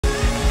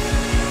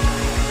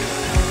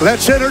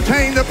Let's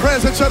entertain the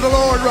presence of the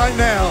Lord right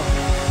now.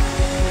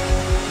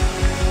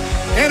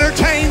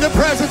 Entertain the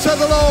presence of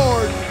the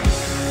Lord.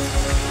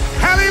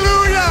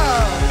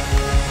 Hallelujah.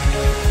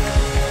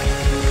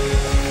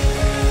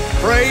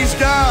 Praise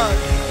God.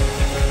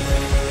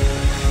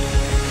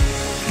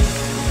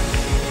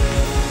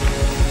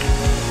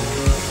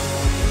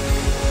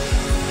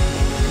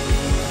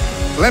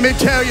 Let me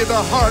tell you the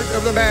heart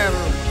of the matter,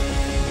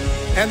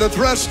 and the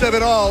thrust of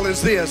it all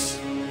is this.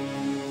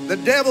 The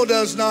devil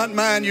does not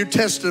mind you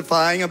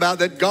testifying about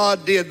that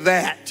God did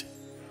that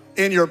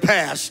in your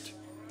past.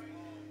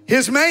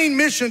 His main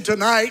mission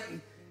tonight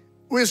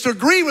was to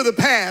agree with the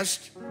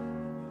past,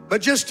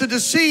 but just to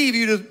deceive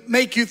you, to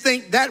make you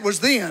think that was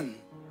then.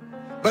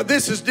 But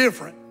this is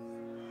different.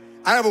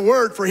 I have a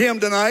word for him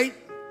tonight.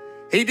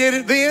 He did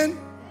it then,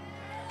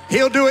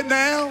 he'll do it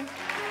now,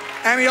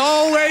 and he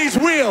always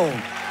will,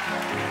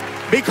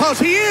 because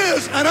he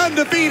is an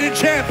undefeated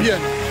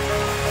champion.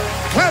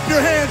 Clap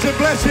your hands and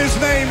bless his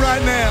name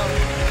right now.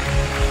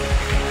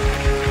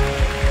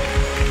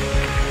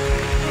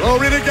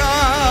 Glory to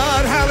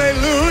God.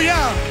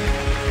 Hallelujah.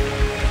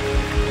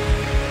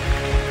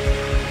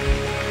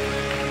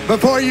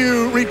 Before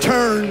you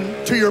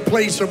return to your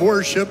place of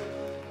worship,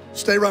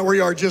 stay right where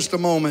you are just a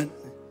moment.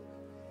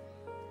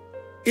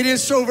 It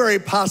is so very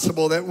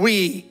possible that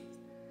we,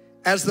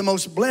 as the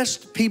most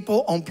blessed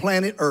people on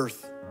planet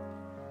Earth,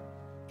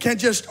 can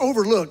just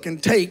overlook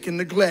and take and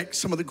neglect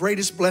some of the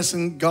greatest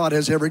blessing God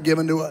has ever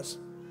given to us.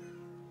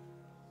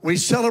 We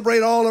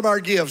celebrate all of our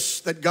gifts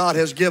that God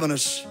has given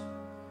us,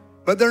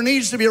 but there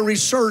needs to be a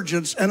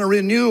resurgence and a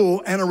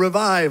renewal and a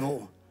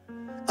revival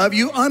of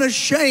you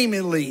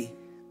unashamedly,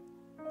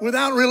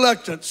 without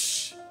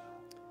reluctance,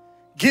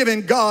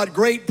 giving God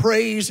great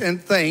praise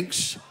and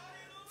thanks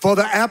for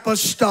the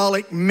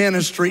apostolic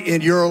ministry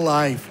in your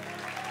life.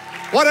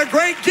 What a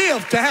great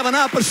gift to have an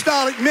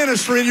apostolic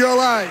ministry in your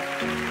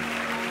life.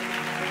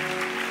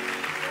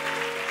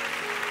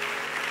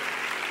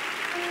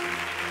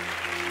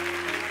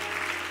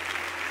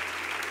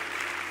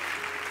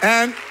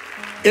 And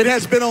it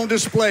has been on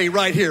display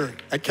right here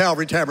at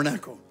Calvary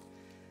Tabernacle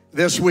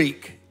this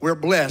week. We're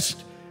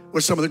blessed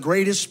with some of the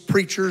greatest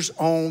preachers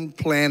on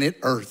planet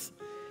Earth.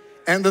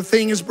 And the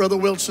thing is, Brother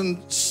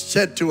Wilson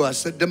said to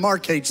us, that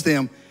demarcates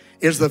them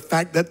is the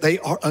fact that they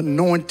are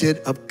anointed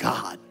of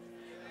God.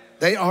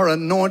 They are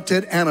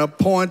anointed and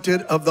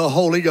appointed of the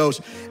Holy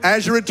Ghost.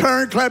 As you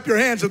return, clap your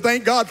hands and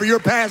thank God for your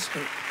pastor.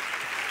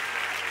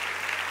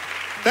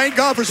 Thank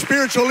God for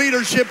spiritual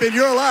leadership in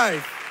your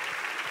life.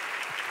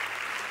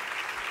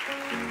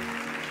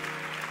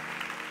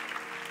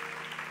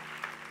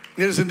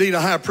 It is indeed a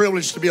high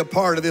privilege to be a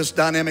part of this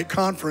dynamic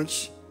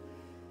conference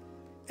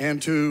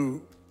and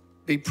to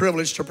be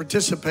privileged to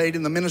participate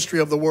in the ministry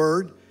of the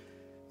Word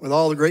with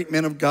all the great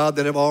men of God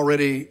that have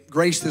already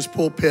graced this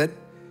pulpit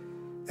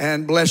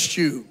and blessed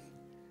you.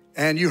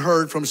 And you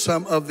heard from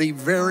some of the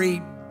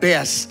very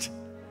best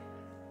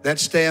that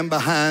stand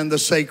behind the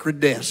sacred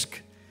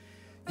desk.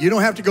 You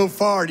don't have to go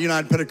far to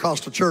United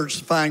Pentecostal Church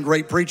to find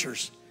great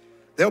preachers.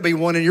 There'll be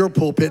one in your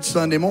pulpit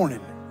Sunday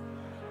morning,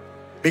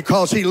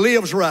 because he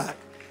lives right.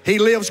 He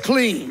lives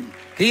clean.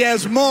 He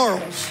has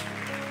morals.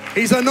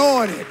 He's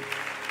anointed.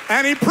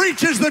 And he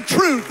preaches the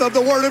truth of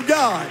the Word of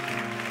God.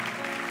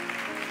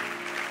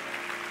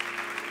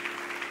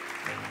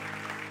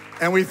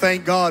 And we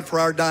thank God for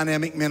our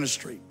dynamic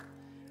ministry.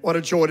 What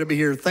a joy to be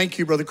here. Thank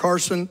you, Brother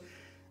Carson,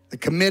 the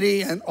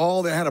committee, and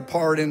all that had a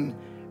part in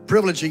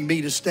privileging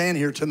me to stand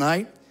here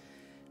tonight.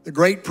 The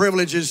great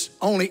privilege is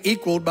only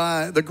equaled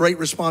by the great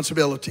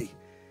responsibility.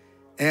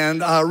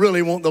 And I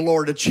really want the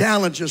Lord to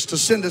challenge us, to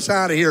send us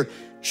out of here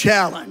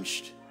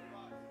challenged.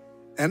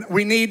 And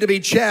we need to be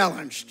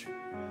challenged.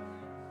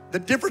 The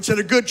difference in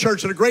a good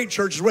church and a great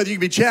church is whether you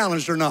can be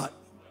challenged or not.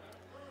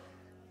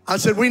 I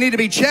said we need to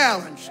be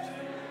challenged.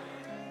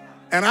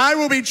 And I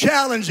will be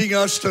challenging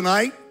us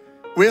tonight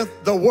with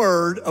the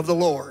word of the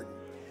Lord.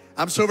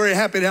 I'm so very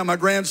happy to have my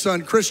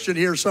grandson Christian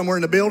here somewhere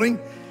in the building.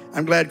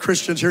 I'm glad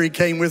Christian's here. He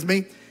came with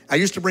me. I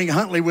used to bring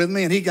Huntley with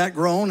me, and he got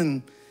grown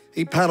and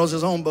he paddles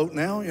his own boat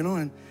now, you know,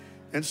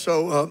 and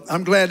so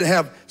I'm glad to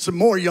have some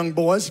more young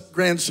boys,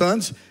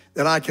 grandsons,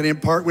 that I can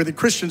impart with. The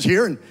Christian's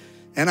here,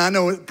 and I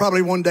know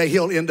probably one day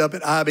he'll end up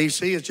at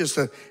IBC. It's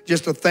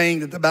just a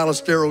thing that the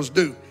Ballesteros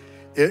do.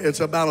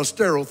 It's a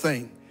Ballestero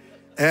thing,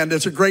 and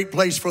it's a great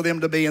place for them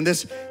to be. And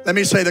this, let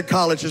me say, the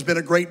college has been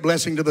a great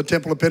blessing to the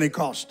Temple of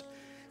Pentecost.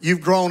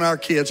 You've grown our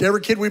kids.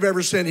 Every kid we've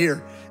ever sent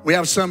here. We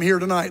have some here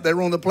tonight. They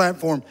were on the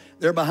platform.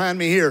 They're behind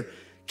me here.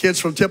 Kids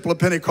from Temple of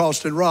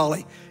Pentecost in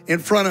Raleigh, in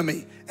front of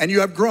me. And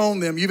you have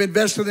grown them, you've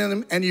invested in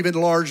them, and you've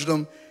enlarged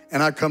them.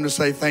 And I come to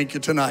say thank you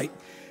tonight.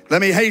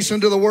 Let me hasten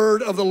to the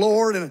word of the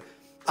Lord, and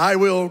I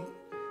will,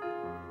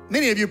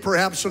 many of you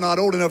perhaps are not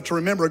old enough to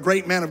remember a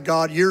great man of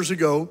God years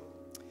ago.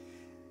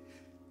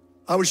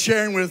 I was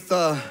sharing with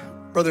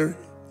Brother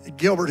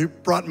Gilbert, who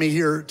brought me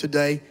here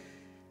today.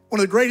 One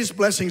of the greatest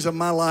blessings of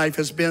my life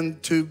has been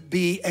to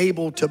be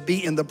able to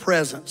be in the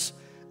presence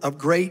of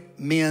great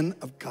men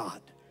of God.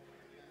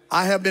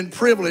 I have been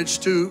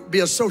privileged to be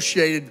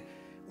associated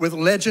with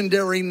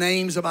legendary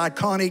names of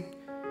iconic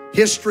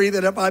history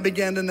that if I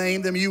began to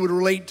name them, you would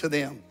relate to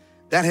them.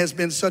 That has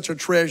been such a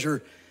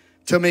treasure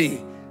to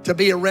me, to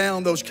be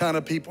around those kind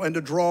of people and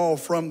to draw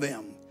from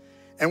them.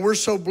 And we're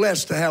so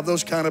blessed to have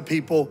those kind of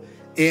people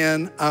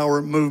in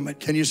our movement.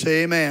 Can you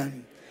say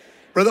amen?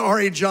 Brother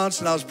R.E.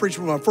 Johnson, I was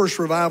preaching one of my first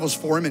revivals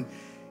for him, and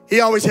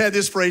he always had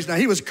this phrase. Now,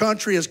 he was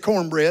country as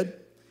cornbread.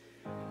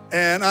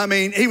 And I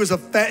mean, he was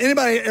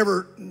anybody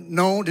ever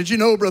known? Did you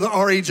know Brother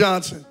R.E.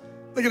 Johnson?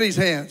 Look at these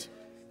hands.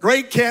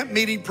 Great camp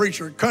meeting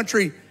preacher,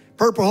 country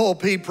Purple Hull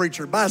P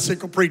preacher,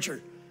 bicycle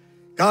preacher.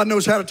 God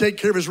knows how to take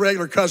care of his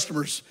regular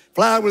customers.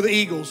 Fly with the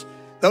eagles.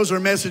 Those are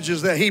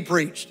messages that he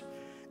preached.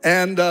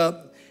 And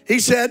he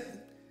said,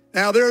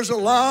 now there's a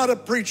lot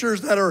of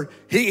preachers that are,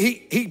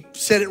 he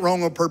said it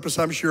wrong on purpose,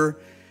 I'm sure.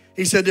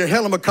 He said they're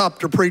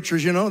helicopter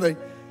preachers, you know,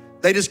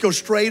 they just go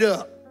straight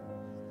up.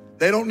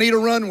 They don't need a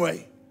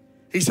runway.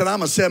 He said,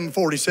 I'm a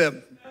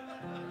 747.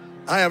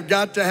 I have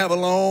got to have a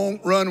long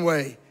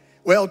runway.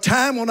 Well,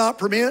 time will not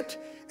permit,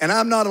 and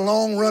I'm not a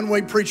long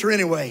runway preacher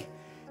anyway.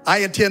 I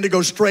intend to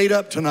go straight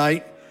up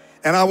tonight,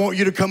 and I want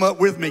you to come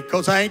up with me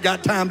because I ain't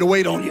got time to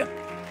wait on you.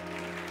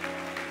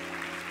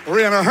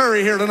 We're in a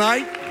hurry here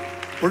tonight.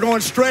 We're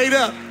going straight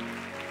up.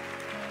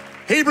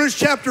 Hebrews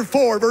chapter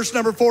 4, verse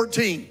number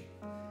 14.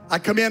 I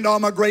commend all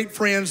my great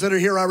friends that are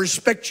here. I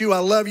respect you. I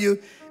love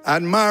you. I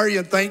admire you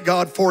and thank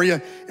God for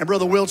you. And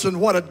Brother Wilson,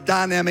 what a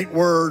dynamic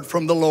word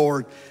from the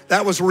Lord.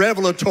 That was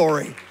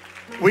revelatory.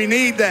 We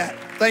need that.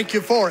 Thank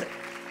you for it.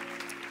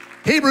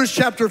 Hebrews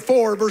chapter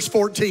 4, verse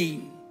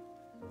 14.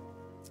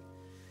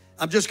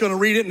 I'm just going to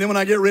read it, and then when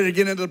I get ready to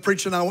get into the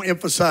preaching, I will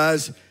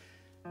emphasize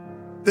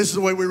this is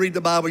the way we read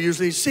the Bible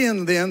usually.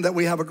 Seeing then that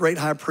we have a great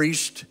high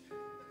priest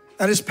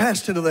that is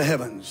passed into the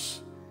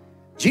heavens,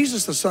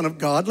 Jesus the Son of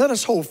God, let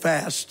us hold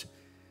fast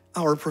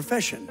our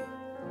profession.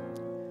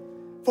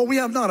 For we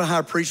have not a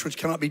high priest which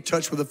cannot be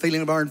touched with the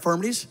feeling of our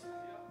infirmities,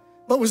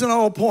 but was in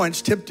all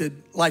points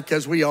tempted like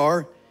as we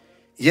are,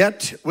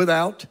 yet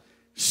without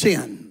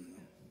sin.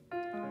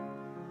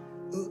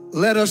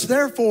 Let us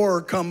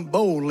therefore come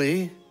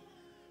boldly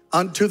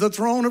unto the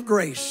throne of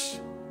grace,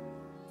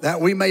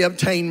 that we may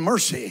obtain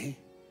mercy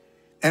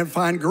and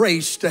find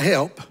grace to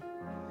help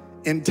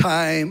in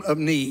time of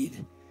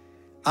need.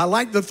 I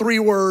like the three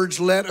words,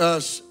 let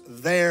us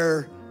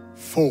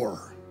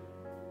therefore,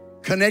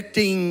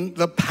 connecting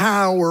the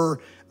power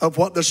of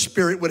what the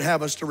Spirit would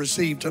have us to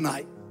receive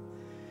tonight.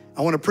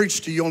 I want to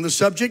preach to you on the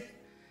subject,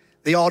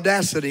 the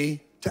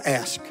audacity to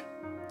ask.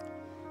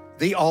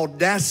 The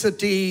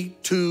audacity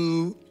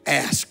to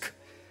ask.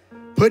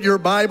 Put your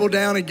Bible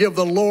down and give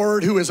the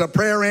Lord, who is a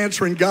prayer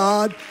answering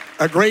God,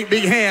 a great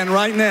big hand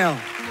right now.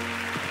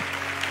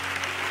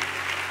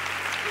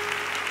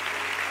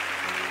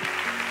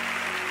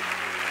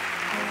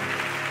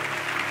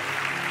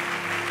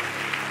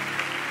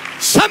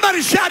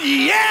 Somebody shout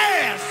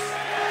yes!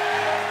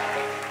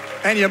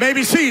 And you may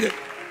be seated.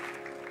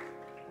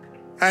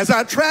 As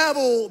I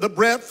travel the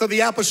breadth of the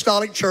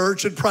apostolic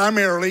church and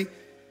primarily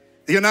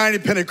the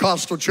United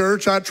Pentecostal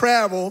Church, I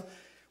travel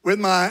with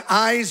my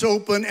eyes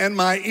open and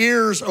my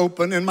ears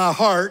open and my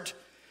heart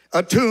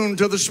attuned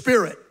to the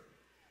Spirit.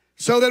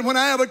 So that when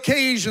I have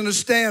occasion to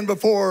stand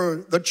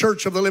before the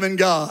church of the living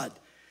God,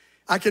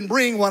 I can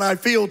bring what I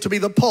feel to be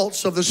the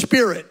pulse of the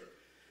Spirit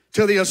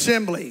to the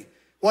assembly.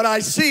 What I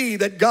see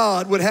that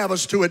God would have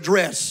us to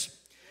address.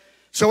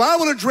 So I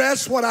will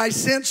address what I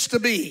sense to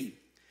be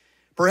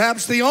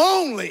perhaps the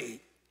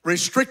only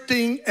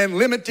restricting and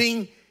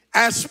limiting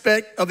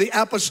aspect of the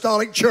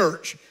apostolic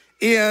church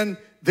in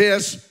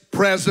this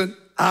present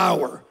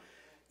hour.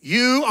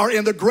 You are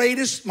in the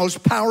greatest,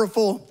 most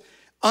powerful,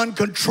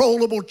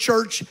 uncontrollable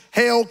church.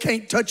 Hell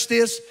can't touch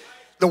this.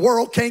 The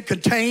world can't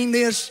contain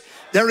this.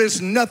 There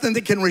is nothing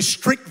that can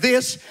restrict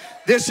this.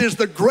 This is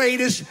the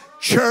greatest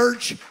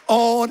church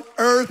on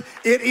earth.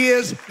 It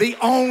is the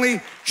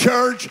only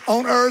church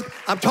on earth.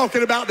 I'm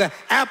talking about the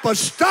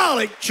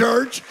apostolic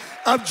church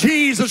of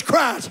Jesus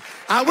Christ.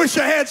 I wish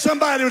I had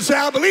somebody who would say,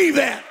 I believe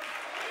that.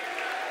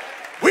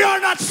 We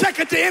are not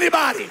second to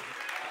anybody.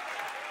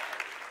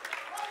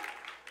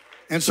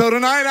 And so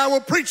tonight I will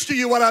preach to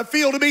you what I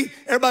feel to be,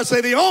 everybody say,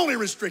 the only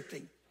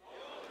restricting,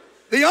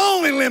 the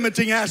only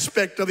limiting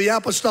aspect of the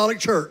apostolic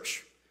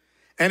church.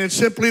 And it's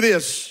simply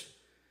this: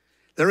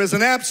 there is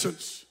an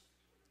absence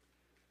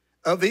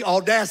of the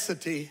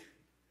audacity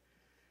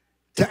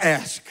to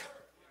ask.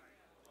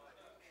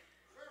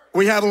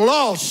 We have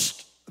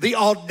lost the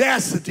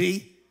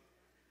audacity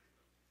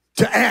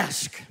to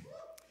ask.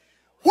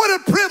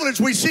 What a privilege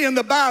we see in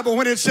the Bible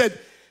when it said,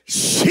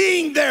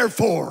 seeing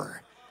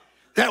therefore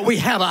that we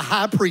have a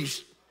high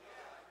priest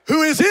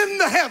who is in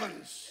the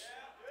heavens.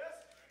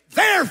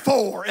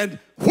 Therefore and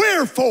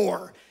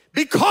wherefore,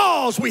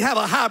 because we have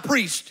a high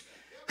priest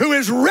who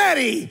is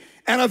ready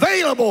and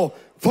available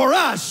for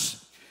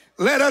us,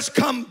 let us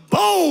come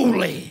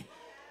boldly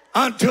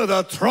unto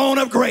the throne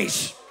of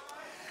grace.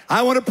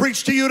 I want to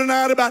preach to you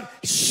tonight about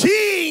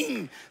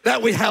seeing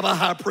that we have a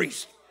high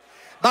priest.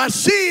 By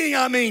seeing,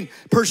 I mean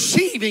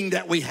perceiving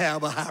that we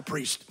have a high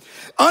priest.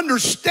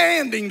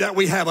 Understanding that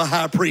we have a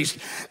high priest.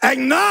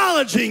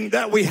 Acknowledging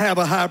that we have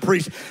a high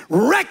priest.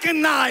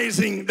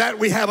 Recognizing that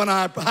we have a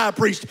high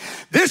priest.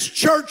 This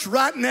church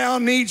right now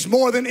needs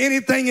more than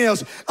anything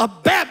else a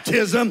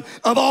baptism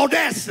of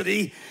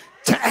audacity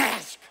to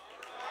ask.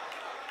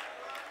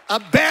 A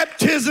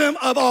baptism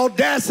of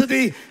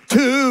audacity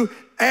to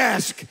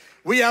ask.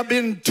 We have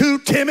been too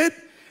timid,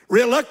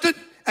 reluctant,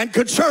 and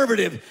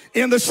conservative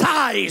in the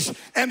size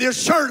and the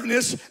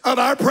assertiveness of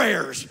our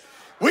prayers.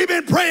 We've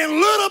been praying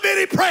little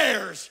bitty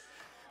prayers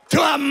to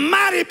a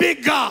mighty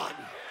big God.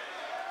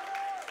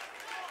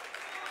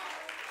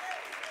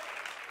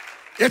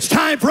 It's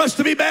time for us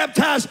to be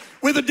baptized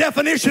with the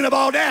definition of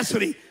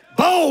audacity: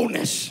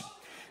 boldness,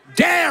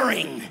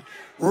 daring,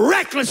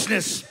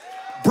 recklessness,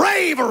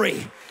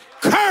 bravery,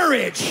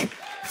 courage,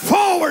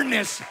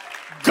 forwardness,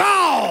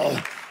 gall,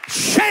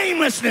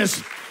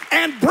 shamelessness,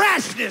 and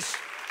brashness.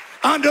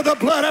 Under the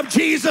blood of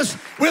Jesus,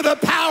 with the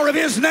power of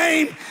his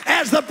name,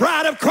 as the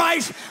bride of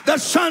Christ, the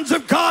sons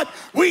of God,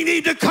 we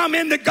need to come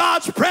into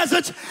God's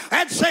presence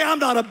and say, I'm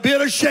not a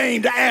bit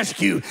ashamed to ask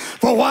you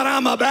for what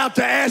I'm about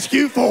to ask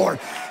you for.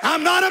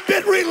 I'm not a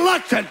bit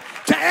reluctant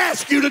to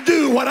ask you to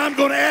do what I'm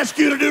going to ask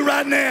you to do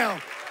right now.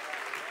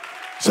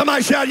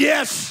 Somebody shout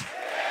yes.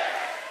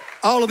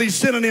 All of these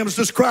synonyms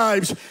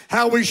describes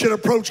how we should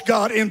approach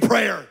God in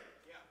prayer.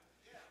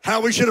 How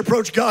we should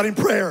approach God in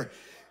prayer.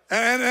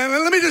 And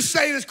let me just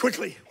say this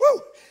quickly.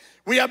 Woo.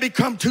 We have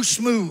become too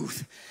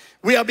smooth.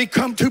 We have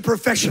become too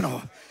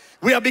professional.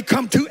 We have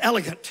become too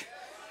elegant.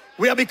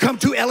 We have become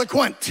too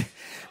eloquent.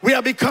 We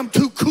have become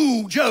too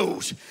cool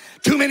Joes.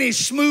 Too many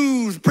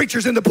smooth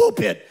preachers in the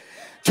pulpit.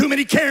 Too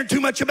many caring too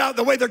much about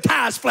the way their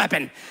tie's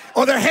flapping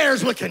or their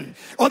hair's looking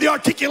or the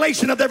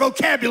articulation of their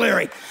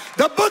vocabulary.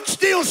 The book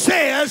still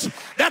says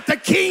that the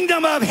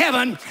kingdom of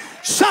heaven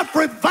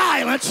suffereth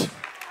violence,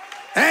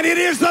 and it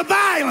is the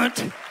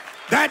violent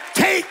that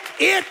take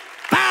it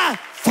by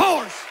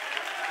force.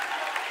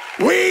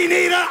 We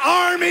need an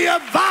army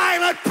of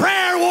violent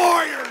prayer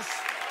warriors.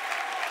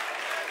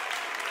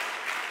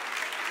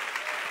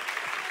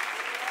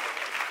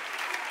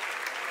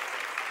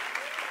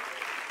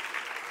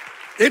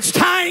 It's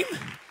time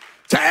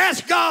to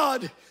ask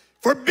God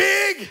for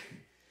big,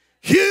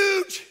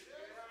 huge,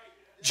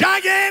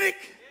 gigantic,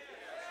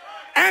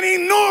 and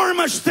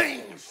enormous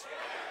things.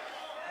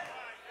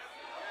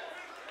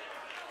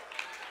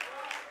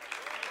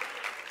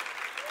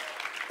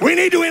 We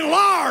need to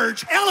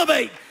enlarge,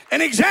 elevate,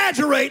 and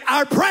exaggerate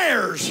our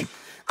prayers,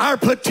 our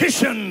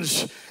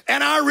petitions,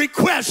 and our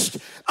requests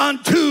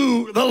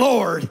unto the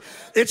Lord.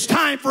 It's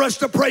time for us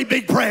to pray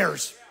big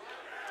prayers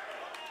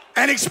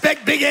and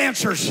expect big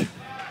answers.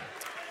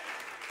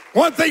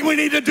 One thing we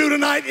need to do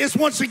tonight is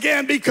once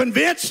again be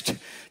convinced,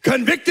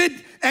 convicted,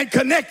 and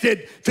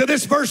connected to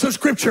this verse of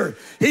Scripture.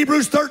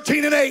 Hebrews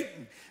 13:8.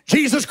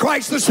 Jesus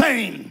Christ the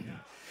same.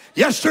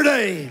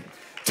 Yesterday,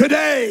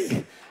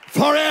 today,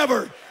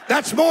 forever.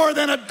 That's more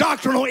than a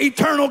doctrinal,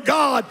 eternal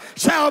God,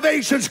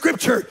 salvation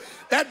scripture.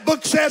 That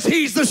book says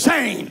he's the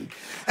same.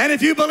 And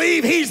if you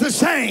believe he's the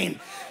same,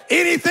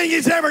 anything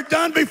he's ever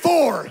done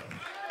before,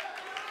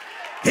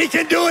 he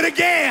can do it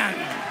again.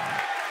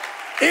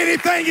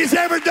 Anything he's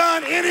ever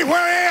done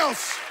anywhere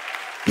else,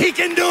 he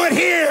can do it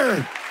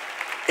here.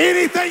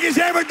 Anything he's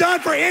ever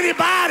done for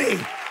anybody,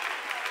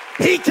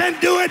 he can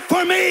do it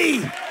for me.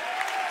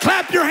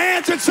 Clap your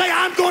hands and say,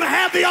 I'm going to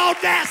have the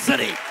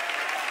audacity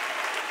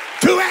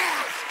to ask.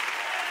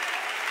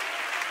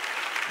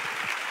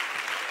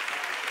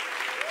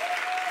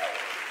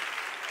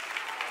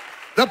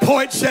 The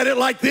poet said it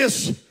like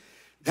this: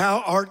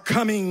 Thou art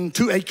coming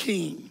to a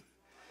king,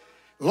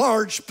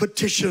 large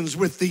petitions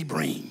with thee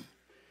bring.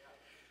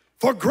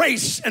 For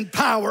grace and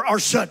power are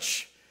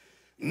such,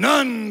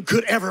 none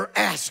could ever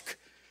ask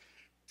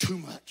too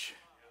much.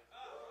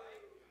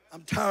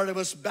 I'm tired of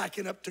us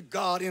backing up to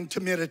God in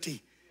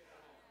timidity,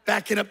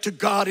 backing up to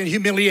God in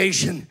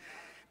humiliation,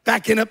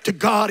 backing up to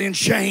God in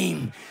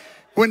shame.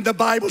 When the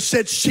Bible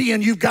said,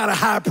 seeing you've got a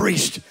high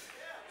priest,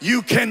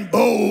 you can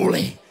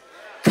boldly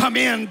come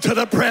into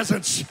the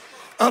presence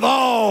of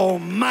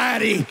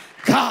Almighty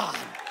God.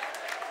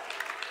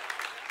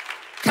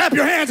 Clap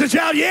your hands and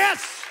shout,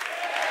 yes.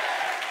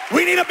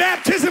 We need a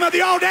baptism of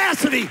the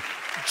audacity,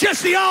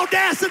 just the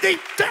audacity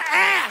to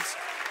ask.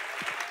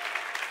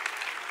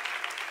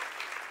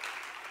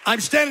 I'm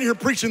standing here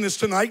preaching this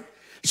tonight,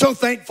 so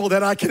thankful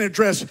that I can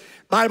address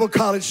Bible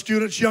college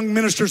students, young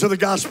ministers of the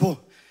gospel,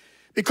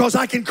 because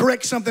I can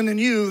correct something in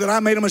you that I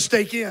made a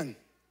mistake in.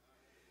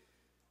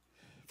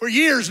 For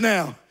years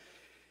now,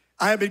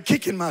 I have been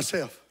kicking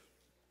myself.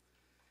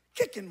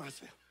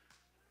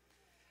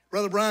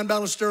 Brother Brian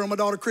Ballester and my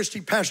daughter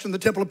Christy, pastor in the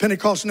Temple of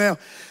Pentecost now,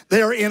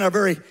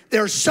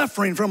 they're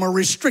suffering from a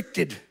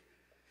restricted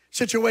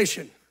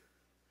situation.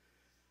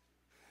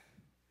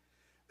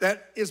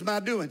 That is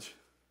my doings.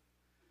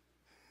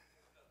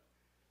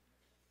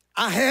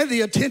 I had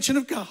the attention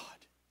of God.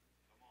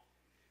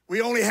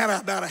 We only had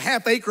about a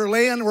half-acre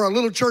land where our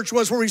little church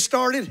was where we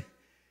started.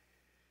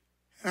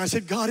 And I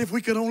said, God, if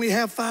we could only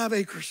have 5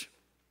 acres.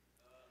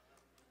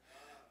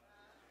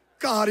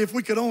 God, if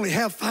we could only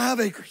have 5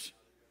 acres.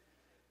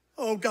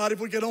 Oh, God, if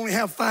we could only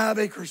have 5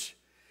 acres.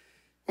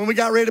 When we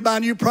got ready to buy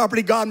new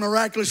property, God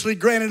miraculously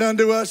granted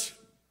unto us.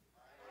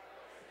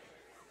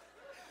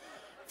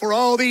 For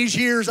all these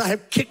years, I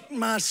have kicked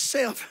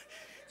myself.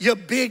 You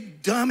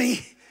big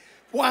dummy.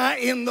 Why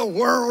in the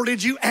world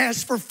did you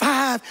ask for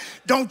 5?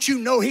 Don't you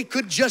know he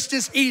could just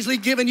as easily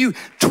given you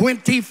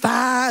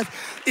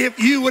 25 if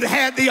you would have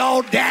had the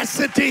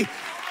audacity?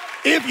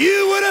 If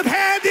you would have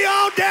had the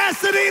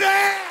audacity to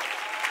ask.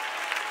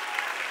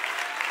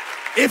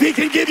 If he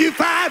can give you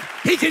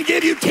 5, he can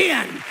give you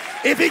 10.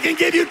 If he can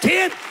give you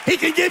 10, he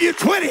can give you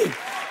 20.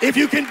 If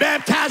you can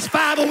baptize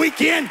 5 a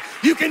weekend,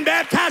 you can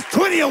baptize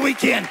 20 a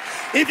weekend.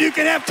 If you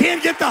can have 10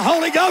 get the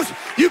Holy Ghost,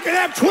 you can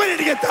have 20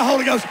 to get the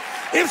Holy Ghost.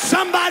 If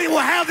somebody will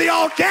have the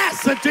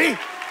audacity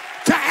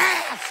to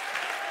ask.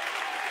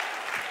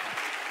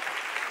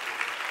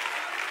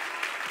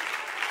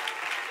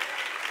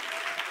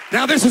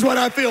 Now this is what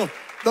I feel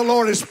the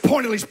Lord has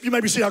pointedly, you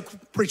maybe see I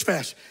preach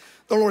fast.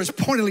 The Lord has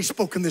pointedly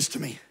spoken this to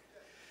me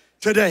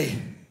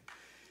today.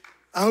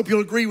 I hope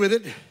you'll agree with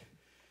it,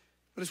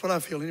 but it's what I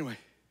feel anyway.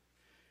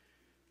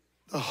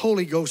 The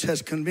Holy Ghost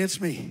has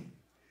convinced me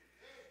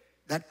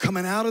that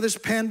coming out of this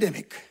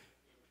pandemic,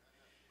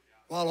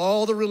 while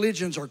all the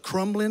religions are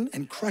crumbling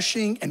and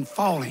crushing and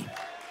falling,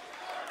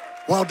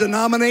 while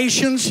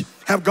denominations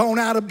have gone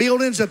out of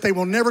buildings that they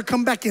will never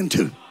come back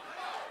into,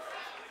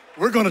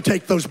 we're going to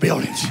take those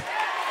buildings.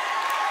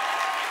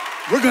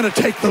 We're going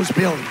to take those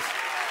buildings.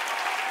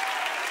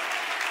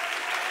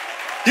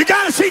 You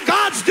got to see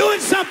God's doing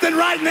something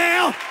right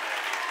now.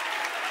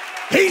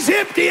 He's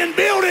emptying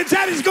buildings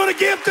that he's going to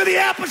give to the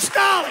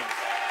apostolic.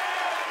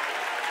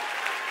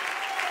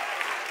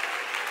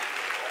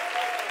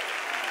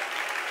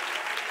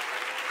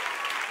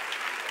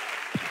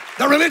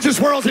 The religious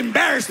world's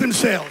embarrassed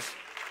themselves.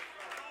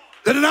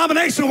 The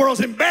denominational world's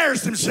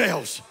embarrassed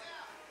themselves.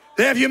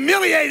 They have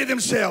humiliated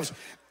themselves,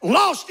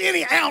 lost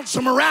any ounce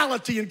of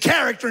morality and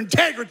character,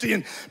 integrity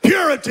and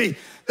purity.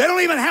 They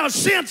don't even have a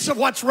sense of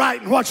what's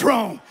right and what's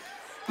wrong.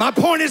 My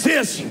point is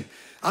this.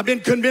 I've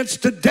been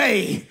convinced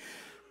today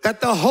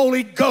that the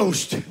Holy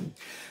Ghost,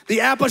 the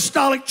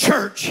apostolic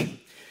church,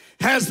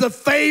 has the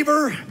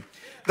favor,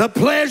 the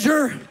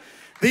pleasure,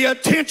 the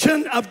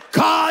attention of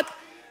God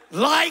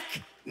like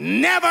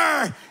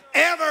never,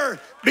 ever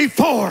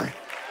before.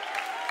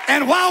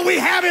 And while we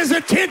have his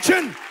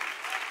attention,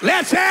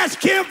 let's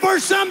ask him for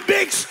some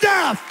big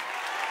stuff.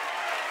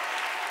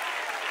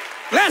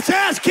 Let's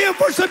ask him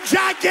for some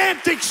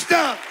gigantic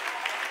stuff.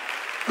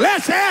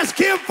 Let's ask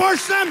him for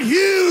some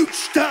huge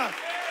stuff.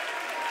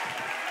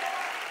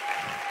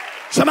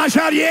 Somebody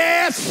shout,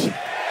 yes.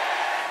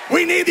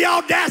 We need the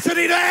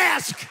audacity to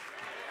ask.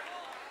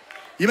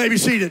 You may be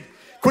seated.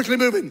 Quickly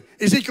moving.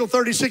 Ezekiel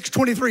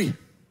 36:23.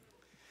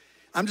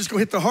 I'm just going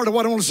to hit the heart of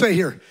what I want to say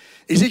here.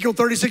 Ezekiel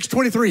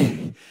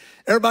 36:23.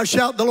 Everybody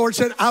shout, the Lord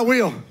said, I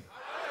will.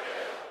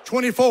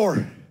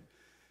 24.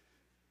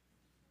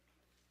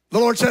 The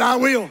Lord said, I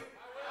will.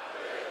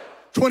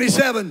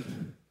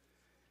 27.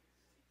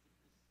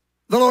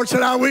 The Lord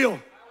said, I will.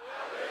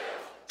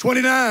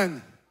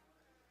 29.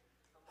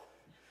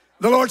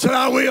 The Lord said,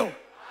 I will.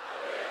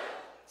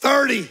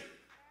 30.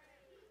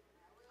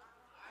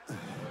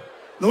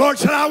 The Lord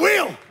said, I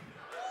will.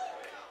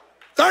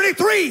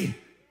 33.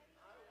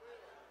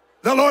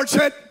 The Lord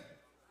said,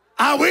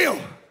 I will.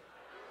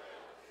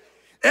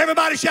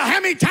 Everybody shout, how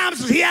many times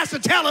does he have to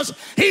tell us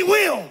he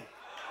will?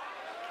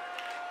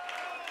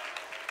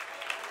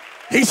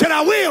 He said,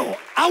 I will,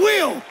 I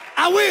will,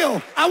 I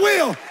will, I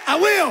will, I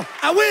will,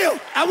 I will,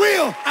 I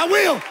will, I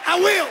will, I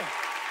will.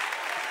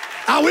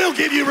 I will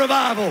give you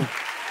revival.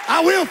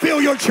 I will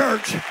fill your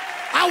church.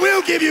 I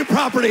will give you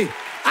property.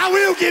 I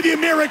will give you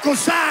miracles,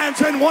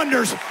 signs, and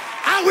wonders.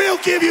 I will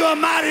give you a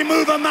mighty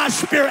move of my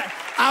spirit.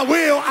 I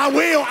will, I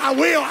will, I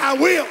will, I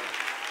will.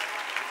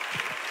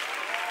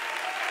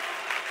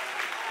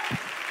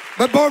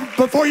 But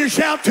before you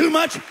shout too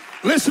much,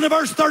 listen to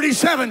verse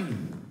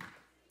 37.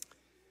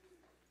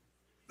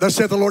 Thus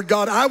saith the Lord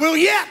God, I will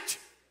yet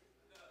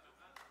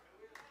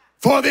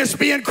for this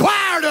be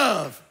inquired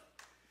of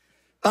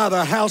by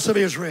the house of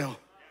Israel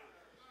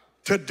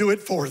to do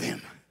it for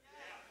them.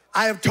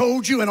 I have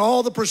told you in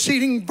all the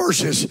preceding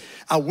verses,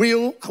 I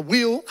will, I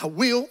will, I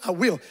will, I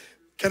will.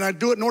 Can I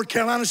do it North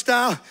Carolina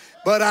style?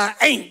 But I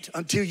ain't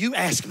until you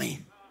ask me.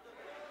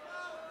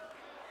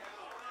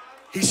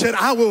 He said,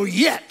 I will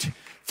yet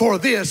for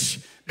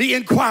this be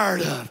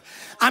inquired of.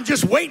 I'm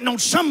just waiting on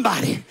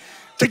somebody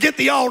to get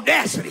the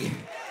audacity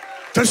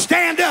to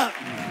stand up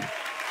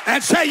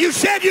and say, you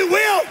said you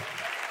will.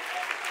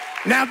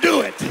 Now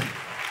do it.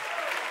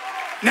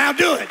 Now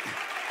do it.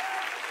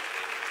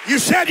 You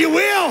said you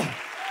will.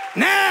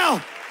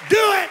 Now do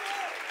it.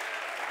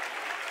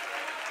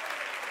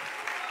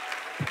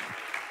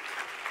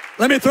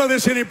 Let me throw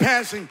this in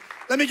passing.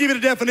 Let me give you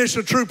the definition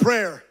of true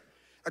prayer.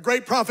 A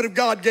great prophet of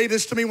God gave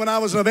this to me when I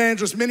was an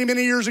evangelist many,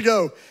 many years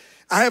ago.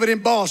 I have it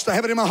embossed. I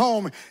have it in my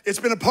home. It's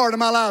been a part of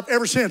my life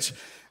ever since.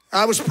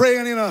 I was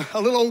praying in a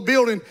little old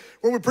building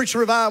where we preached a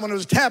revival, and there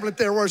was a tablet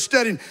there where I was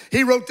studying.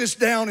 He wrote this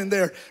down in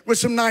there with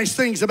some nice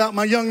things about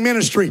my young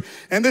ministry.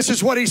 And this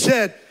is what he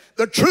said: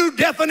 the true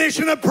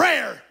definition of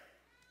prayer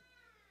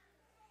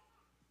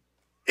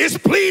is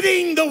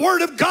pleading the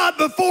word of God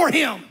before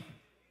him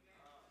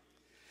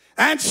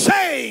and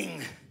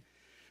saying,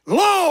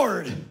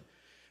 Lord,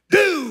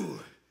 do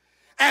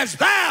as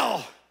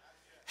thou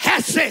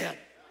hast said.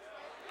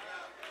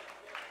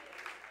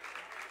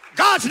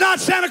 God's not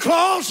Santa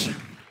Claus,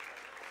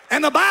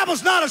 and the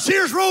Bible's not a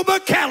Sears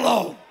Roebuck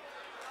catalog.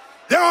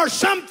 There are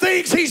some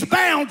things he's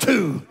bound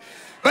to.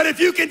 But if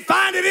you can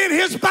find it in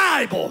his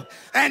Bible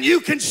and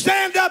you can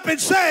stand up and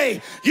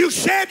say, you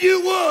said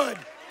you would,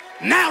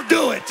 now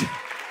do it.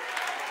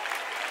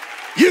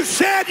 You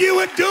said you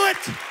would do it,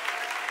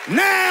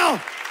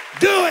 now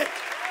do it.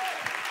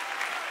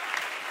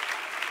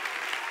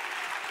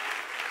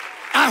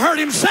 I heard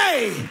him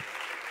say,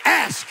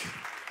 ask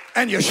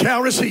and you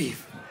shall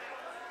receive.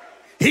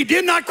 He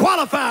did not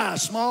qualify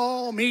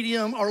small,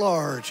 medium, or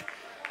large.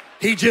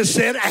 He just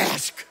said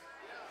ask.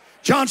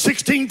 John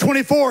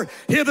 16:24,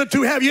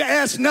 hitherto have you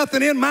asked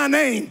nothing in my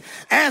name.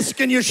 Ask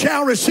and you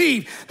shall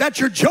receive, that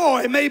your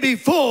joy may be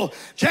full.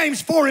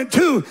 James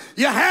 4:2,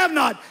 you have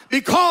not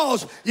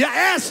because you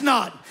ask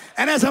not.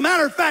 And as a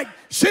matter of fact,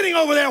 sitting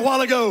over there a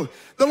while ago,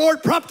 the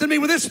Lord prompted me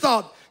with this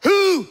thought: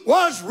 who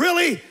was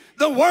really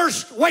the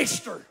worst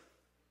waster?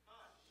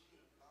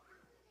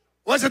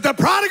 Was it the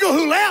prodigal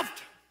who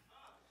left,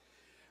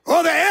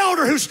 or the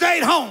elder who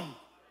stayed home?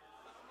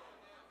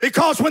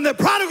 Because when the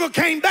prodigal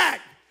came back,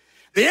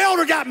 the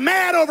elder got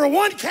mad over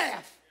one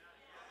calf.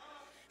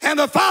 And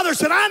the father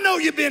said, I know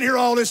you've been here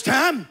all this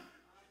time.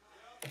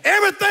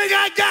 Everything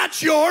I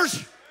got's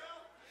yours,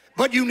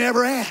 but you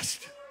never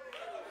asked.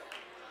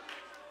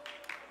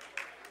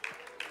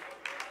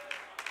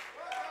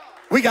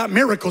 We got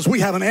miracles we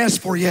haven't asked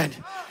for yet.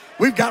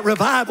 We've got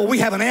revival we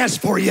haven't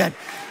asked for yet.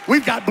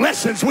 We've got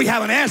blessings we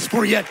haven't asked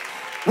for yet.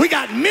 We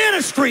got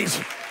ministries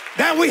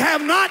that we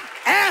have not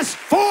asked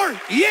for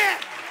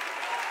yet.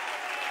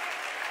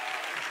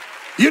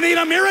 You need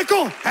a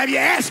miracle? Have you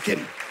asked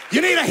him?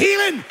 You need a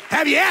healing?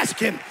 Have you asked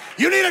him?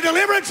 You need a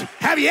deliverance?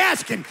 Have you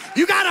asked him?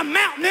 You got a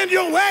mountain in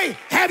your way?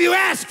 Have you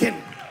asked him?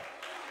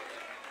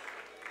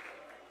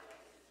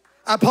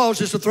 I pause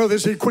just to throw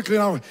this in quickly,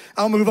 and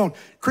I'll move on.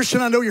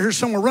 Christian, I know you're here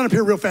somewhere. Run up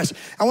here real fast.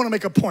 I want to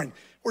make a point.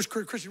 Where's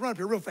Christian? Run up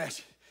here real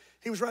fast.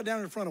 He was right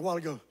down in front a while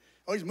ago.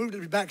 Oh, he's moved to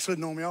be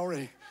backsliding on me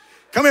already.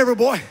 Come here,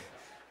 boy.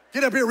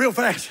 Get up here real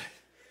fast.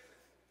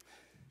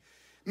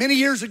 Many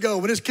years ago,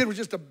 when this kid was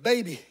just a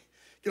baby,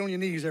 get on your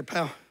knees there,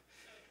 pal.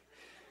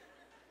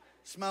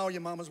 Smile,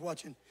 your mama's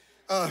watching.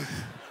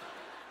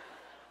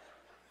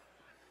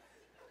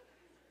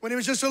 When he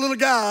was just a little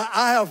guy,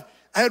 I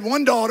had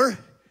one daughter,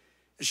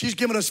 and she's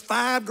given us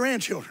 5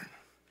 grandchildren.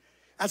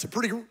 That's a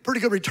pretty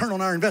good return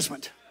on our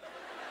investment.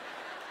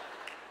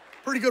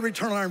 Pretty good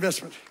return on our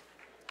investment.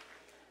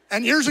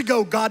 And years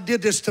ago, God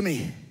did this to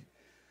me.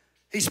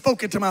 He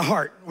spoke it to my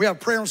heart. We have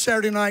prayer on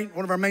Saturday night,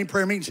 one of our main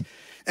prayer meetings.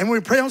 And when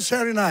we pray on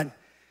Saturday night,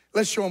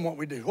 let's show them what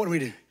we do. What do we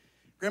do?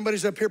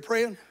 Grandbuddy's up here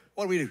praying.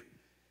 What do we do?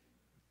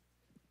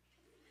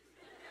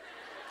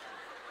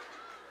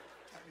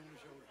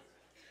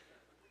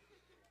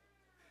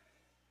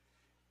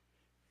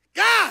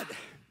 God,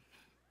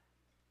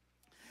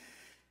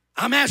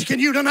 I'm asking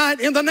you tonight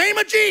in the name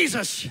of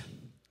Jesus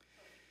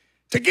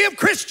to give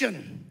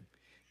Christian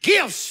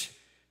gifts,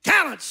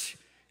 talents,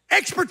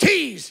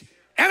 expertise,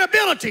 and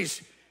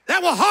abilities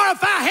that will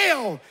horrify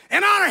hell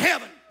and honor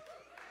heaven.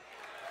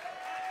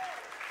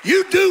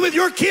 You do with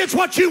your kids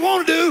what you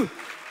want to do,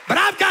 but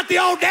I've got the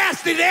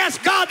audacity to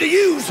ask God to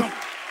use them.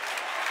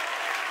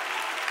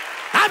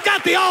 I've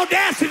got the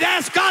audacity to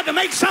ask God to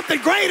make something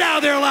great out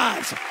of their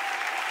lives.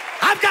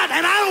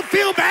 And I don't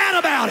feel bad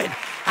about it.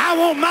 I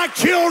want my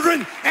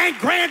children and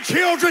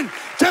grandchildren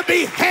to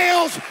be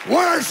hell's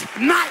worst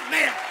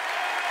nightmare.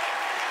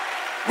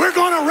 We're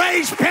going to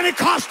raise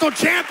Pentecostal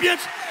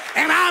champions,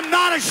 and I'm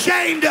not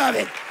ashamed of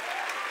it.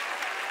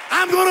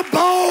 I'm going to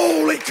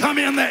boldly come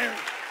in there.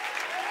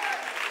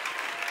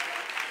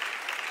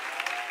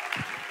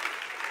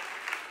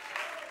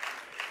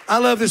 I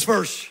love this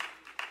verse.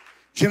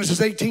 Genesis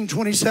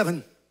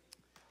 18:27.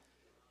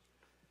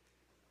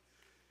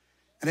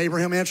 And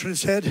Abraham answered and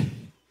said,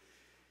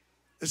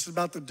 this is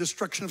about the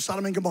destruction of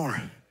Sodom and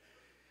Gomorrah.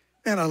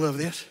 Man, I love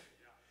this.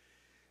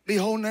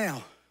 Behold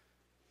now,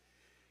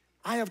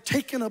 I have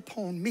taken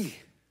upon me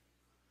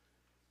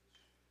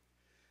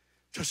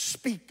to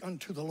speak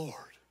unto the Lord.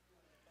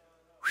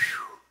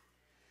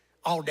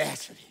 Whew.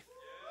 Audacity.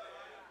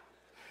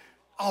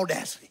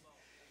 Audacity.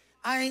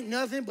 I ain't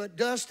nothing but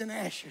dust and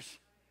ashes.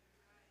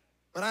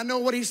 But I know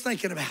what he's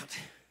thinking about.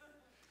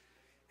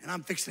 And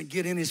I'm fixing to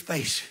get in his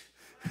face.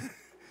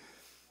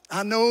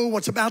 I know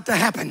what's about to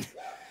happen.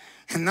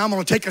 And I'm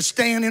going to take a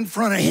stand in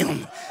front of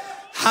him.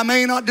 I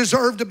may not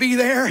deserve to be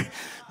there,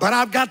 but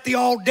I've got the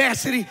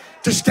audacity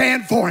to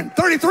stand for him.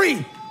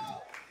 33.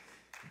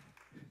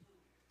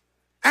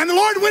 And the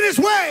Lord went his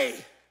way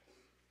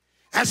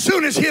as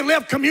soon as he had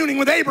left communing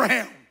with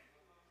Abraham.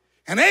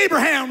 And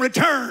Abraham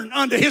returned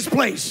unto his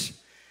place.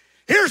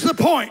 Here's the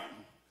point.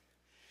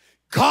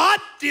 God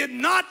did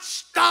not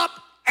stop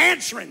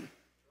answering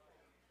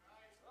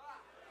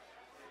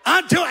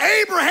until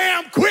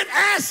Abraham quit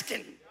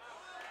asking.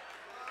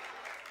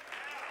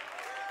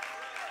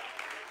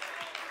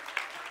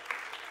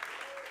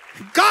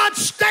 God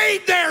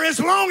stayed there as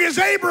long as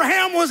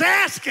Abraham was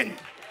asking.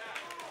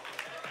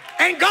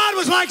 And God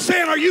was like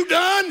saying, are you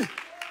done?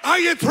 Are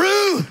you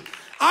through?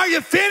 Are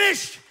you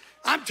finished?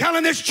 I'm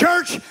telling this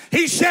church,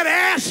 he said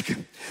ask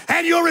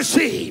and you'll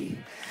receive.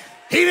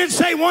 He didn't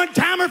say 1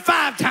 time or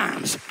 5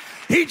 times.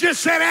 He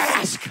just said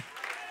ask,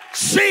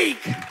 seek,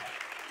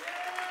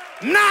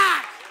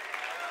 knock.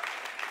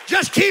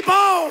 Just keep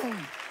on.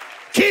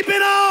 Keep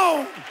it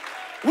on.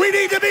 We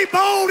need to be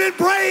bold and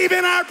brave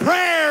in our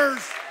prayers.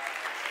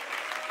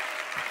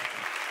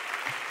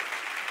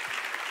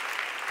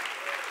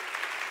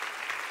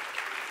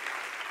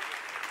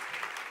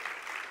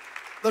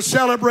 The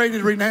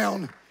celebrated,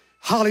 renowned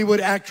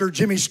Hollywood actor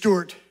Jimmy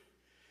Stewart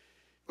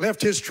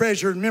left his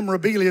treasure and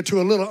memorabilia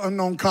to a little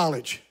unknown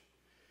college.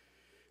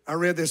 I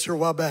read this here a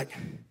while back.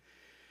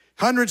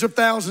 Hundreds of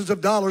thousands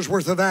of dollars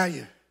worth of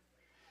value.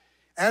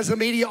 As the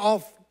media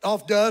off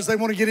does, they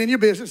want to get in your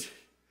business.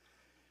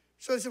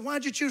 So they said,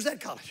 why'd you choose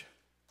that college?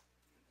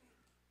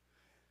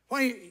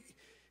 Why,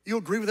 you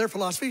agree with their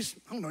philosophies?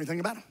 I don't know anything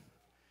about them.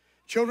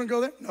 Children go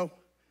there? No.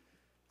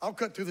 I'll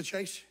cut through the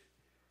chase.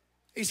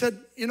 He said,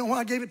 you know why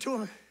I gave it to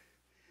them?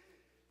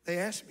 They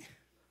asked me.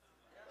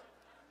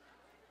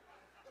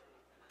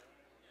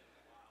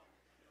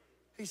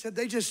 He said,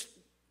 they just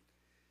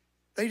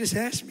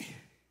asked me.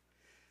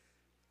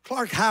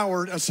 Clark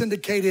Howard, a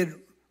syndicated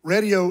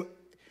radio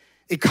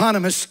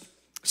economist,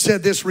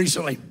 said this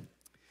recently.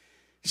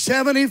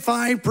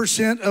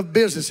 75% of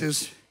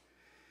businesses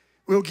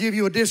will give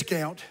you a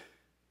discount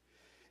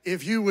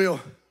if you will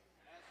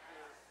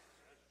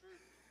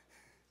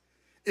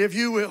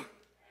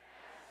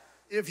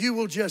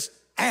just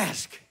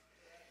ask.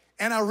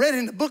 And I read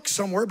in the book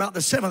somewhere about the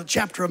 7th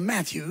chapter of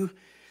Matthew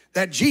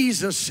that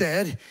Jesus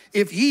said,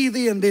 if ye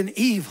then being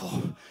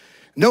evil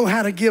know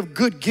how to give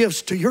good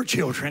gifts to your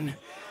children,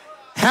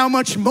 how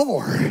much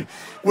more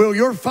will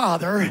your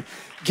Father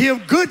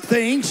give good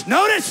things,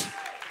 notice,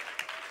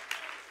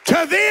 to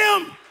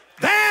them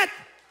that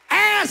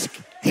ask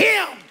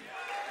him.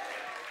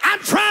 I'm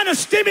trying to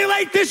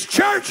stimulate this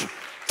church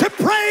to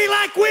pray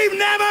like we've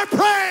never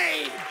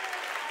prayed.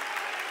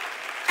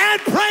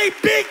 And pray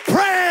big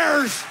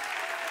prayers.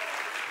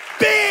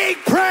 Big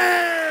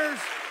prayers.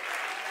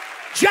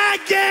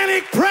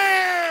 Gigantic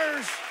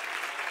prayers.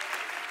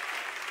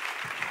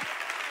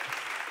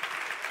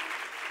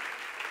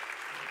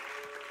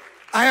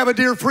 I have a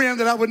dear friend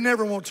that I would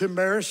never want to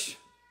embarrass.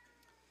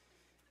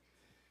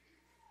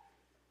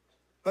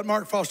 But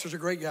Mark Foster's a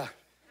great guy.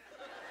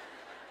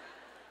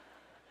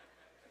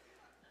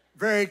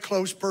 Very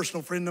close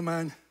personal friend of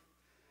mine.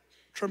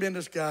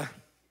 Tremendous guy.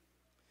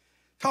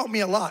 Taught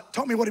me a lot.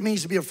 Taught me what it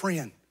means to be a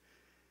friend.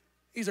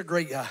 He's a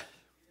great guy.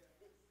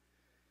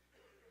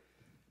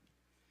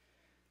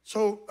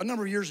 So a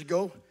number of years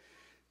ago,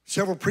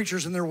 several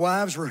preachers and their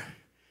wives were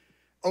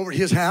over at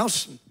his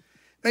house,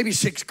 maybe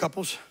 6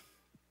 couples.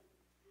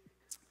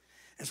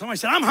 And somebody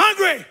said, I'm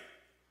hungry.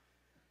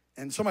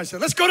 And somebody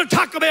said, let's go to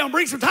Taco Bell and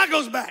bring some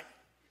tacos back.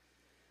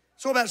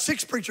 So about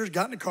 6 preachers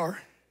got in the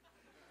car.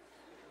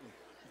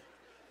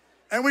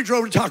 And we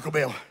drove to Taco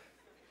Bell.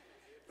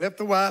 Left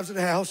the wives at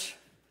the house.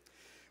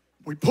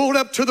 We pulled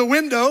up to the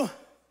window.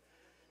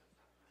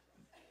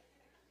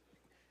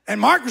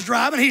 And Mark was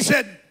driving. He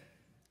said,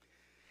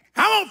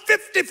 I want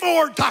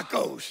 54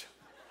 tacos.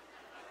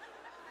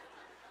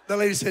 The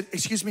lady said,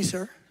 excuse me,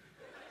 sir.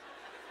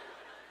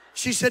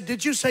 She said,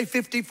 did you say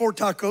 54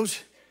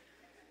 tacos?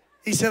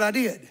 He said, I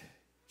did.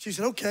 She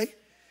said, okay,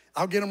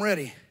 I'll get them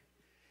ready.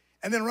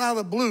 And then right out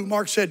of the blue,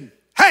 Mark said,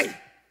 hey,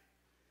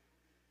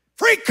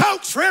 free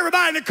Cokes for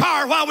everybody in the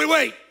car while we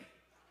wait.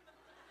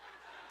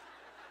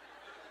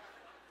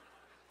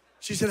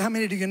 She said, how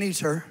many do you need,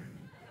 sir?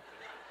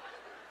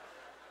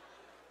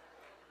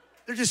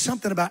 There's just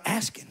something about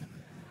asking.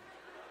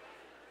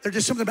 There's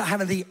just something about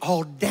having the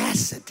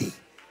audacity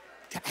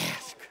to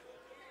ask.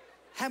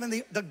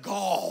 Having the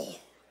gall,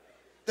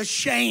 the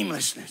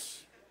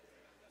shamelessness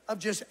of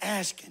just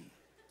asking.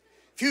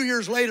 A few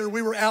years later,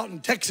 we were out in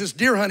Texas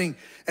deer hunting,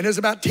 and there's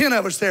about 10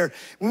 of us there.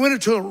 We went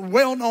into a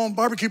well-known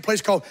barbecue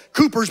place called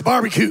Cooper's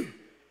Barbecue.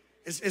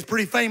 It's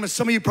pretty famous.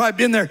 Some of you probably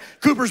been there.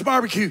 Cooper's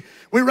Barbecue.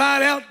 We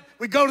ride out.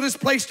 We go to this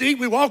place to eat.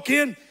 We walk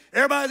in.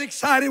 Everybody's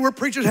excited. We're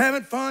preachers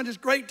having fun.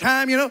 Just great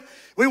time, you know.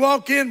 We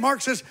walk in.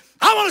 Mark says,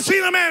 I want to see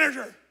the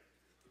manager.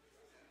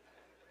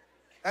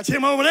 That's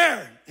him over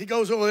there. He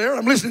goes over there.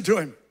 I'm listening to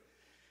him.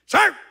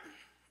 Sir,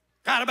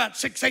 got about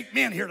 6, 8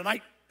 men here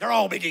tonight. They're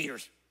all big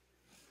eaters.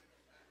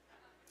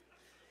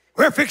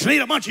 We're fixing to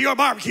eat a bunch of your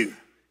barbecue.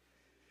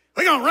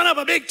 We're going to run up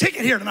a big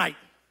ticket here tonight.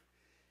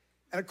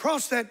 And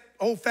across that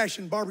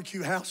old-fashioned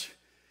barbecue house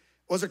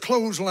was a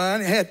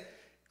clothesline. It had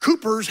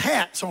Cooper's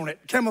hats on it,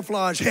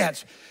 camouflage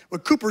hats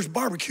with Cooper's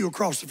Barbecue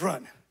across the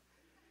front.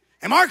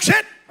 And Mark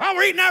said, while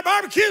we're eating our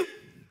barbecue,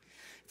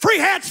 Free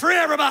hats for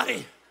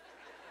everybody.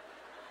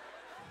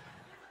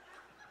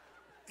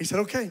 He said,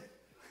 okay.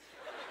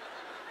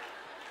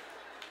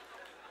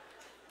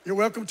 You're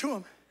welcome to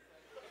them.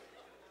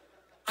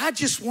 I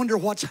just wonder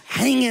what's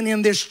hanging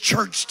in this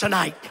church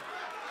tonight.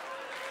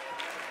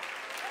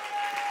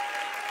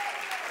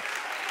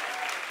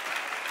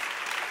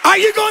 Are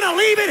you going to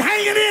leave it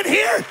hanging in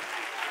here?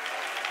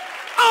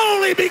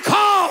 Only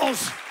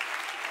because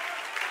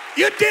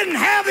you didn't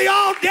have the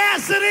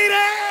audacity to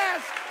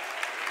ask.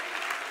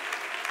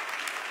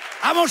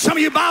 I want some of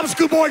you Bible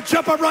school boys to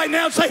jump up right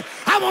now and say,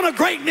 I want a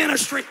great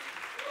ministry.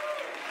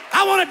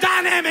 I want a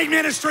dynamic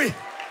ministry.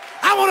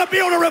 I want to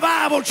build a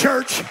revival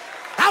church.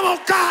 I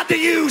want God to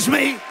use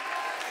me.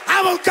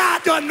 I want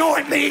God to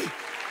anoint me.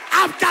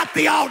 I've got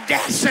the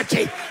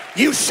audacity.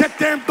 You sit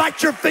there and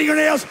bite your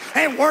fingernails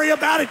and worry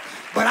about it,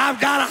 but I've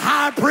got a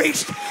high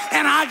priest,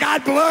 and I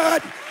got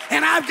blood,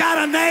 and I've got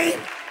a name,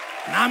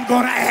 and I'm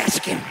going to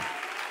ask him.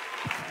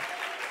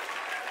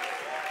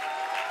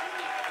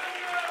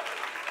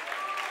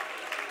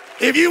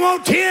 If you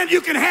want 10, you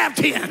can have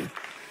 10.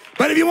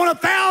 But if you want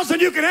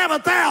 1,000, you can have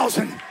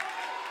 1,000.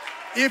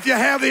 If you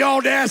have the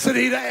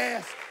audacity to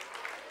ask.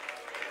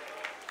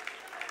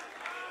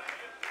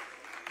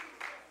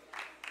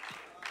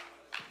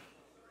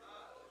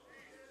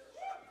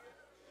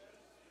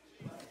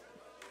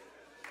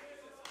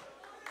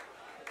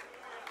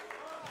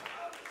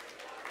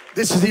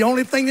 This is the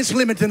only thing that's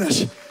limiting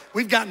us.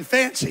 We've gotten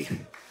fancy.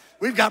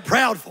 We've got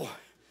proudful.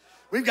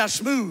 We've got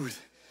smooth.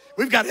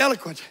 We've got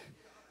eloquent.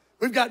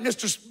 We've got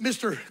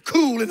Mr.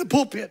 Cool in the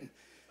pulpit.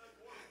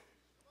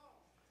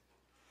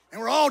 And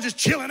we're all just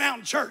chilling out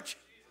in church.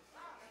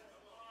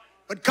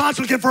 But God's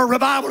looking for a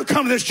revival to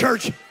come to this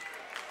church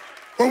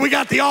where we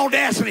got the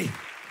audacity.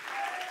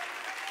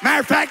 Matter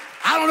of fact,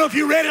 I don't know if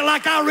you read it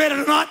like I read it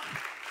or not.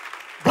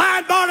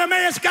 Blind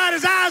Bartimaeus got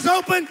his eyes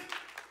open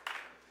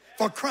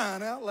for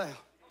crying out loud.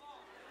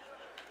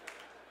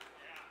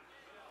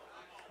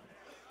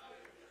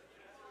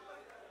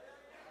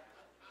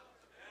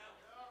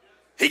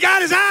 He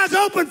got his eyes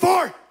open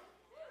for.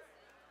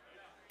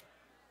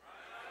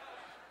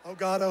 Oh,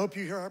 God, I hope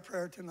you hear our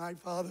prayer tonight,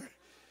 Father.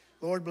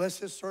 Lord, bless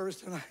this service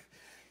tonight.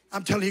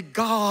 I'm telling you,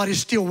 God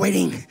is still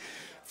waiting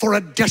for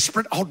a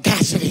desperate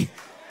audacity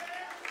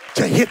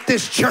to hit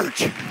this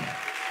church.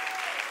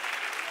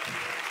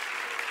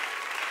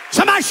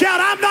 Somebody shout,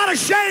 I'm not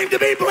ashamed to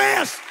be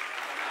blessed.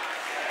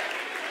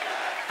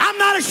 I'm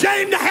not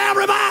ashamed to have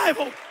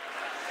revival.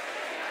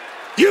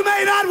 You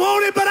may not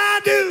want it, but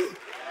I do.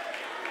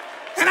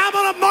 And I'm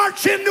going to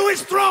march into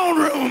his throne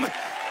room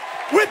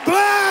with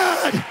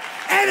blood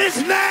and his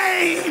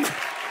name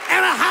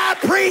and a high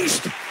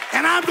priest,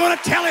 and I'm going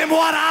to tell him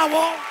what I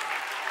want.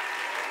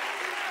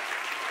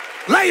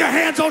 Lay your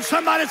hands on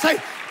somebody and say,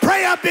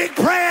 pray a big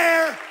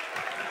prayer.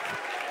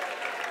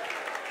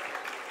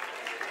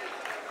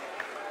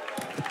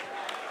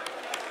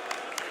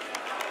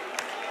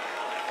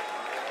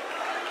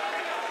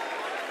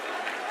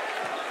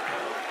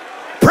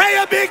 Pray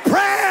a big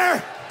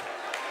prayer.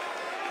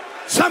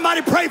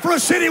 Somebody pray for a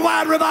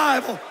citywide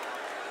revival.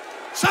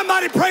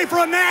 Somebody pray for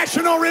a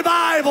national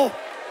revival.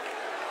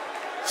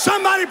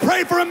 Somebody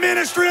pray for a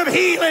ministry of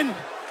healing.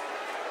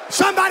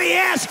 Somebody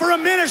ask for a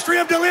ministry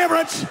of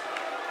deliverance.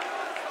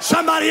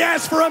 Somebody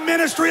ask for a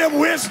ministry of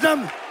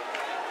wisdom.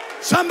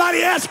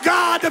 Somebody ask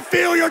God to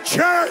fill your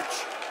church.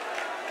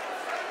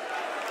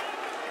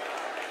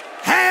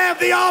 Have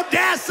the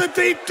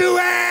audacity to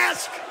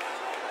ask.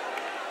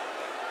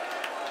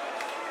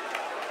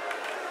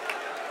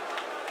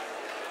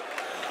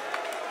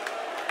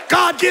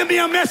 God, give me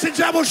a message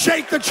that will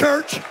shake the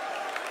church.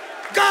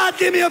 God,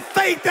 give me a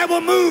faith that will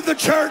move the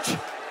church.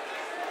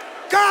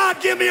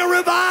 God, give me a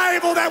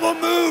revival that will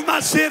move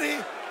my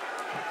city.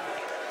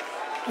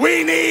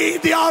 We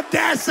need the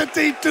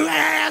audacity to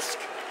ask.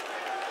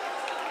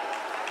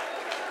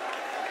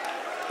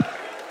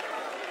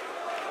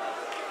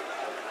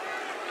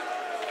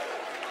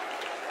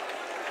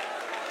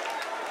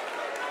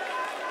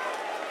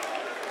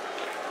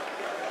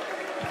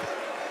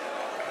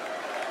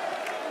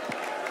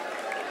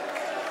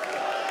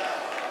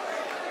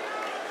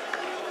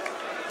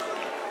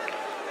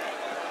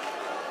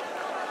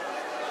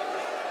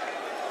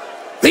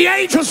 The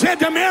angel said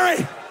to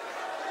Mary,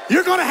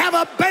 you're going to have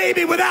a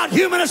baby without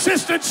human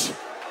assistance.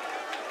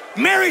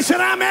 Mary said,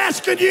 I'm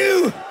asking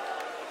you,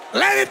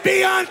 let it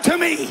be unto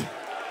me.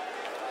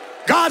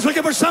 God's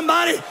looking for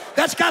somebody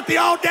that's got the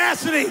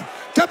audacity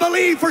to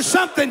believe for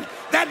something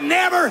that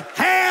never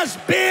has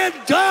been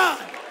done.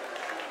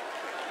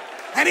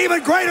 And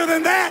even greater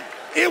than that,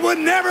 it would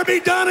never be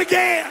done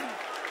again.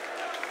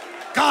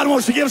 God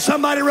wants to give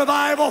somebody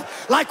revival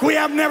like we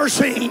have never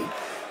seen.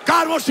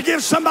 God wants to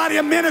give somebody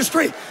a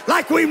ministry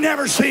like we've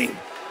never seen.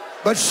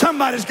 But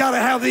somebody's got to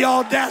have the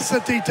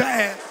audacity to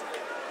ask.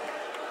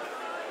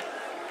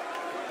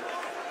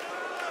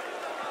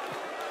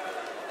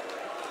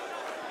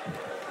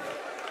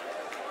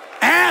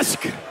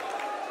 Ask.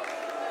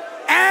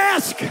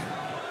 Ask.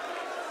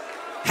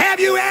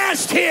 Have you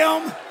asked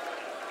him?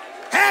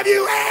 Have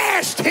you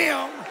asked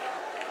him?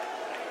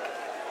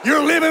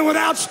 You're living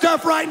without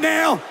stuff right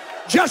now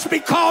just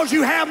because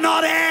you have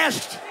not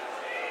asked.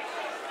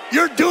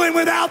 You're doing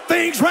without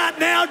things right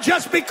now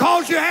just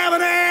because you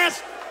haven't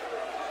asked.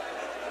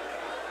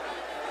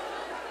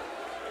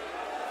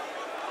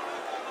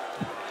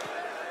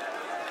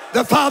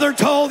 The father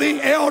told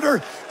the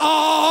elder,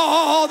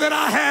 all that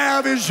I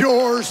have is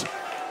yours.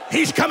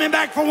 He's coming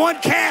back for one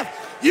calf.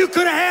 You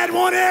could have had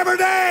one every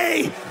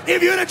day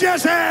if you'd have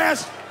just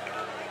asked.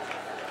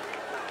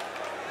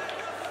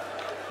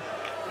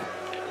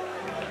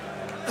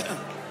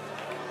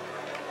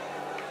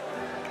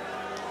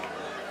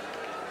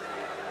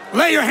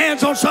 Lay your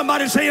hands on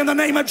somebody and say, in the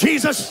name of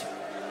Jesus,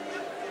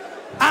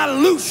 I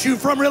loose you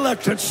from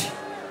reluctance.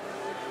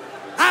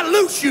 I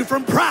loose you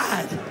from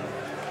pride.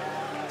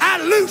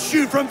 I loose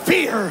you from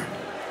fear.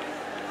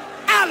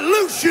 I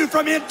loose you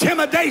from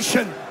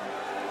intimidation.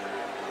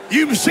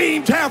 You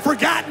seem to have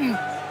forgotten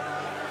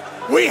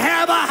we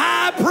have a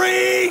high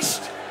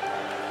priest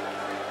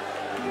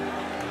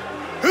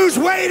who's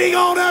waiting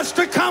on us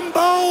to come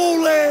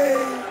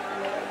boldly.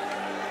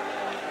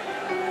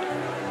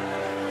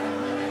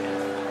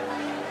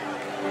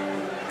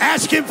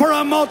 Ask him for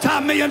a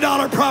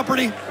multi-million-dollar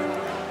property.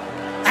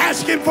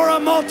 Ask him for a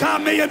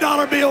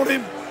multi-million-dollar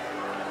building.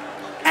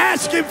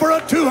 Ask him for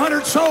a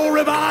 200-soul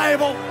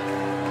revival.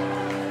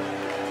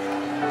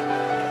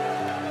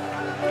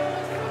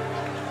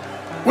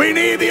 We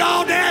need the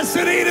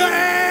audacity to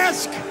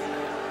ask.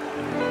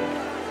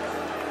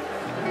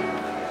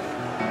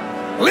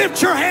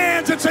 Lift your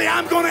hands and say,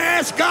 I'm going to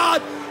ask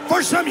God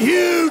for some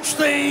huge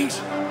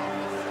things.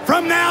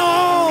 From now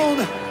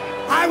on,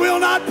 I will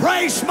not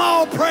pray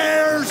small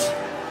prayers.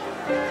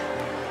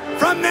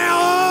 From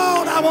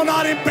now on, I will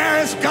not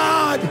embarrass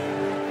God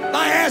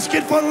by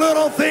asking for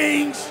little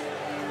things.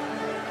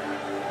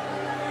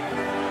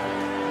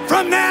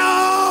 From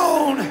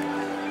now on,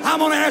 I'm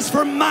going to ask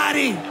for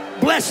mighty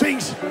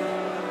blessings.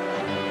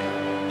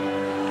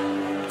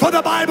 For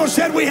the Bible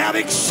said we have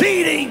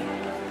exceeding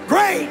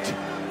great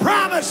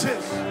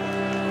promises.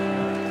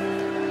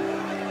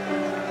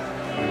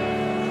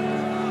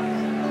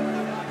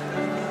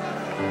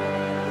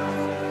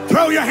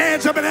 Throw your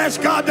hands up and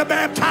ask God to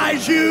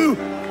baptize you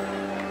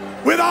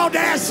with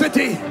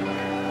audacity.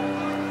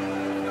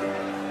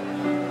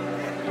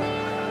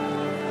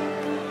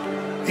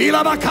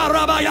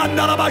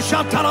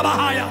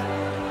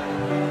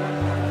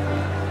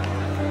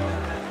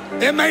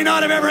 It may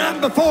not have ever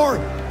happened before,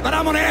 but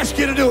I'm going to ask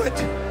you to do it.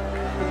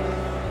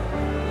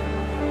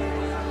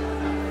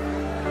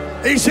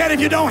 He said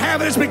if you don't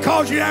have it, it's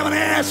because you haven't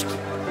asked.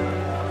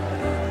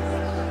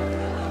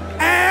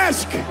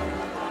 Ask.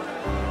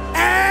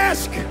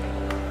 Ask.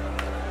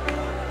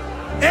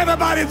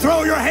 Everybody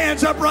throw your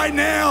hands up right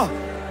now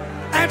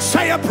and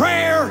say a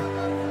prayer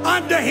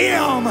unto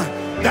him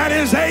that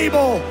is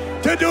able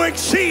to do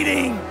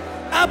exceeding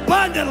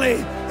abundantly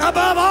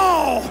above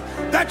all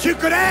that you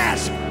could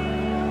ask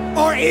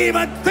or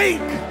even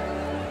think,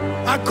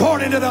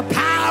 according to the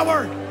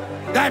power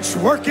that's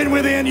working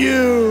within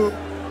you.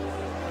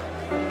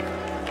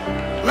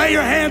 Lay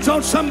your hands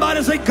on somebody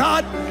and say,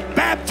 God,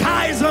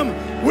 baptize them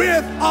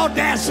with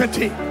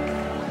audacity.